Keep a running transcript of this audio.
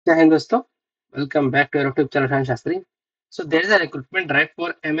Jai Hind दोस्तों, welcome back to our YouTube channel Shastrii. So there is a recruitment drive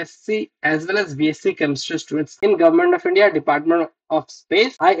for MSc as well as BSc chemistry students in Government of India Department of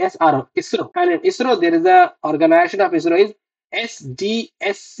Space ISRO. And in ISRO there is a organization of ISRO is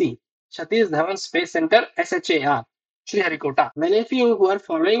SDSC Satish Dhawan Space Center SHAR Sriharikota. Many of you who are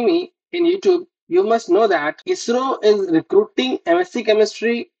following me in YouTube, you must know that ISRO is recruiting MSc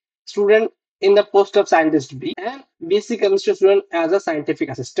chemistry student in the post of scientist B and BSc chemistry student as a scientific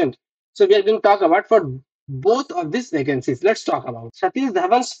assistant. So we are going to talk about for both of these vacancies. Let's talk about Satish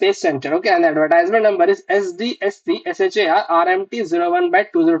Dhawan Space Center. Okay, and the advertisement number is SDSC SHAR RMT01 by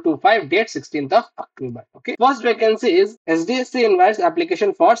 2025, date 16th of October. Okay, first vacancy is SDSC invites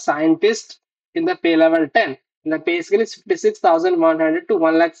application for scientist in the pay level 10. The pay scale is 56,100 to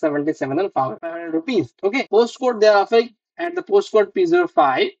 1,77,500 rupees. Okay, postcode they are offering at the postcode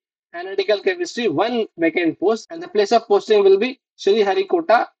P05 analytical chemistry, one vacant post, and the place of posting will be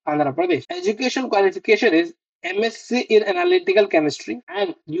Sriharikota, Andhra Pradesh. Education qualification is MSc in analytical chemistry,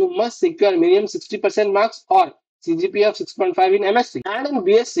 and you must secure minimum 60% marks or CGPA of 6.5 in MSc. And in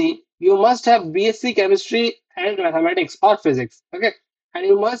BSc, you must have BSc chemistry and mathematics or physics. Okay, and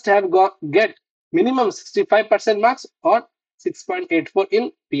you must have get minimum 65% marks or 6.84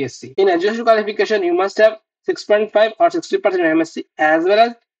 in BSc. In education qualification, you must have 6.5 or 60% in MSc as well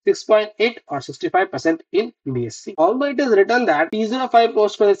as 6.8 or 65% in BSc. Although it is written that P05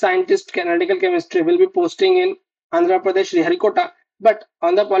 post for the scientist analytical chemistry will be posting in Andhra Pradesh, Sriharikota, but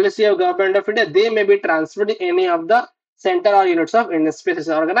on the policy of Government of India, they may be transferred in any of the center or units of Indian Space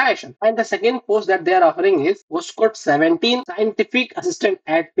Organization. And the second post that they are offering is postcode 17 scientific assistant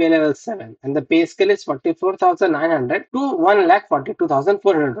at pay level 7, and the pay scale is 44,900 to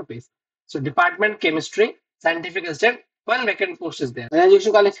 1,42,400 rupees. So department chemistry scientific assistant, one vacant post is there. The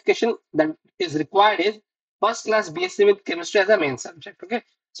education qualification that is required is first class BSc with chemistry as a main subject. Okay,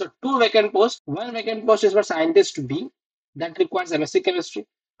 so two vacant posts. One vacant post is for scientist B that requires MSc chemistry.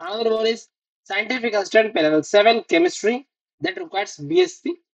 Another one is scientific assistant pay level 7 chemistry that requires BSc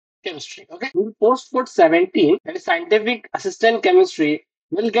chemistry. Okay, in post code 17, that is scientific assistant chemistry,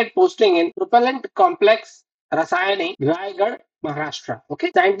 will get posting in propellant complex Rasayani, Raigad, Maharashtra.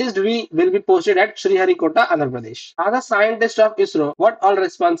 Okay, scientist V will be posted at Sriharikota, Andhra Pradesh. As a scientist of ISRO, what all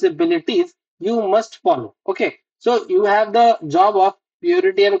responsibilities you must follow? Okay, so you have the job of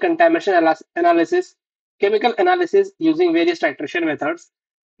purity and contamination analysis, chemical analysis using various titration methods,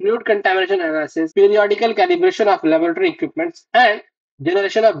 fluid contamination analysis, periodical calibration of laboratory equipments, and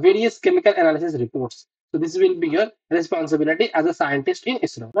generation of various chemical analysis reports. So this will be your responsibility as a scientist in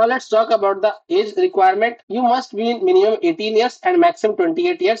ISRO. Now let's talk about the age requirement. You must be minimum 18 years and maximum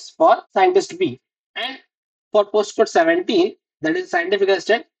 28 years for scientist B. And for postcode 17, that is scientific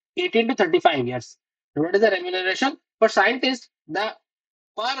assistant, 18 to 35 years. And what is the remuneration? For scientist, the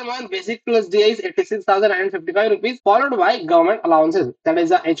per month basic plus DA is 86,955 rupees, followed by government allowances. That is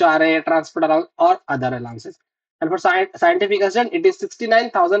the HRA, transport allowance, or other allowances. And for scientific assistant, it is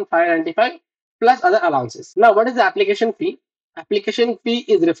 69,595 plus other allowances. Now, what is the application fee? Application fee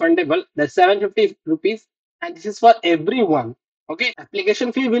is refundable. That's 750 rupees, and this is for everyone. Okay,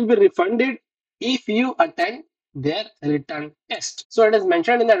 application fee will be refunded if you attend their return test. So it is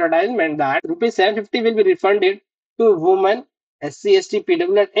mentioned in the advertisement that rupees 750 will be refunded to women, SC, ST,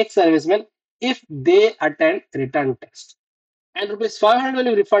 PW, and ex-servicemen if they attend return test. And rupees 500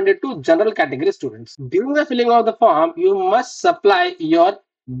 will be refunded to general category students. During the filling of the form, you must supply your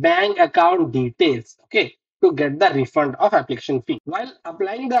bank account details, okay, to get the refund of application fee. While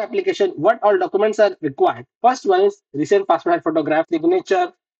applying the application, what all documents are required? First one is recent passport and photograph,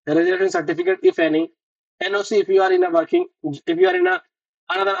 signature, registration certificate, if any, NOC if you are in a working, if you are in a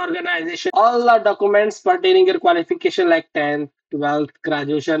another organization, all the documents pertaining your qualification like 10th, 12th,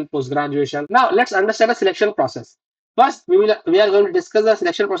 graduation, post-graduation. Now let's understand the selection process. First, we are going to discuss the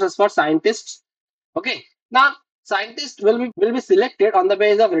selection process for scientists. Okay. Now, scientists will be selected on the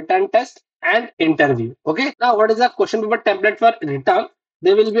basis of written test and interview. Okay. Now, what is the question paper template for return?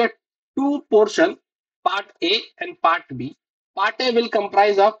 There will be a two portion, part A and part B. Part A will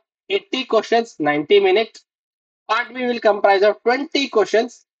comprise of 80 questions, 90 minutes. Part B will comprise of 20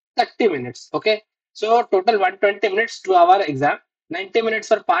 questions, 30 minutes. Okay. So total 120 minutes to our exam. 90 minutes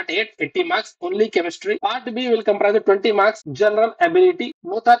for part A, 80 marks, only chemistry. Part B will comprise of 20 marks, general ability.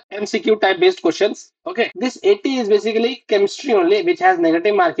 Both are MCQ type based questions. Okay. This 80 is basically chemistry only, which has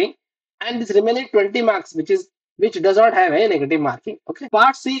negative marking. And this remaining 20 marks, which does not have any negative marking. Okay.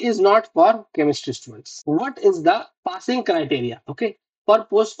 Part C is not for chemistry students. What is the passing criteria? Okay. For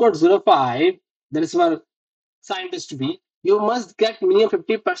postcode 05, that is for scientist B, you must get minimum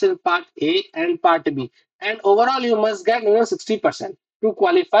 50% part A and part B. And overall, you must get minimum 60%. to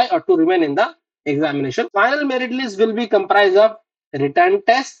qualify or to remain in the examination. Final merit list will be comprised of written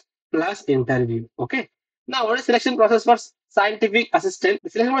test plus interview. Okay. Now, what is selection process for scientific assistant? The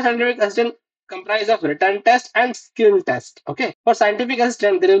selection for scientific assistant comprise of written test and skill test. Okay. For scientific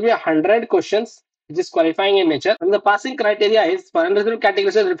assistant, there will be 100 questions which is qualifying in nature. And the passing criteria is for unreserved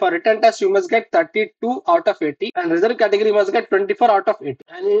category. For written test, you must get 32 out of 80, and reserved category must get 24 out of 80.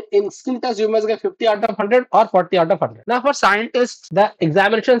 And in skill test, you must get 50 out of 100 or 40 out of 100. Now, for scientists, the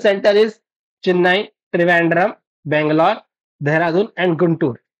examination center is Chennai, Trivandrum, Bangalore, Dehradun, and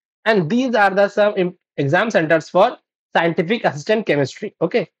Guntur. And these are the some exam centers for scientific assistant chemistry.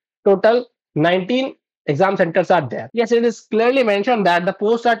 Okay, total 19 exam centers are there. Yes, it is clearly mentioned that the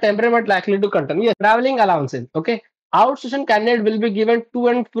posts are temporary but likely to continue. Yes, traveling allowances. Okay, outstation candidate will be given to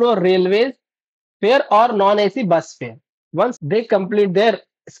and fro railways fare or non-AC bus fare. Once they complete their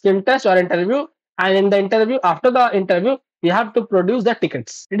skill test or interview, and in the interview, after the interview, you have to produce the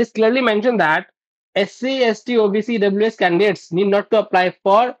tickets. It is clearly mentioned that SC, ST, OBC, WS candidates need not to apply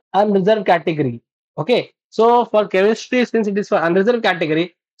for unreserved category. Okay, so for chemistry, since it is for unreserved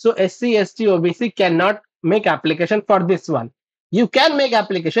category, so SC, ST, OBC cannot make application for this one. You can make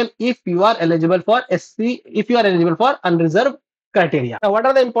application if you are eligible for SC, if you are eligible for unreserved criteria. Now, what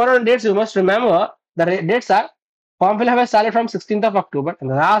are the important dates you must remember? The dates are form fill have started from 16th of October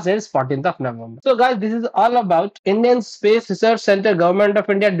and the last date is 14th of November. So guys, this is all about Indian Space Research Center, Government of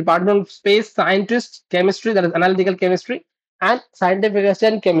India, Department of Space Scientist, Chemistry, that is analytical chemistry, and scientific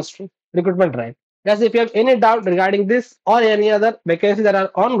assistant chemistry recruitment drive. Guys, if you have any doubt regarding this or any other vacancies that are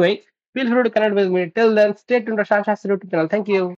ongoing, feel free to connect with me. Till then, stay tuned to Shastrii YouTube channel. Thank you.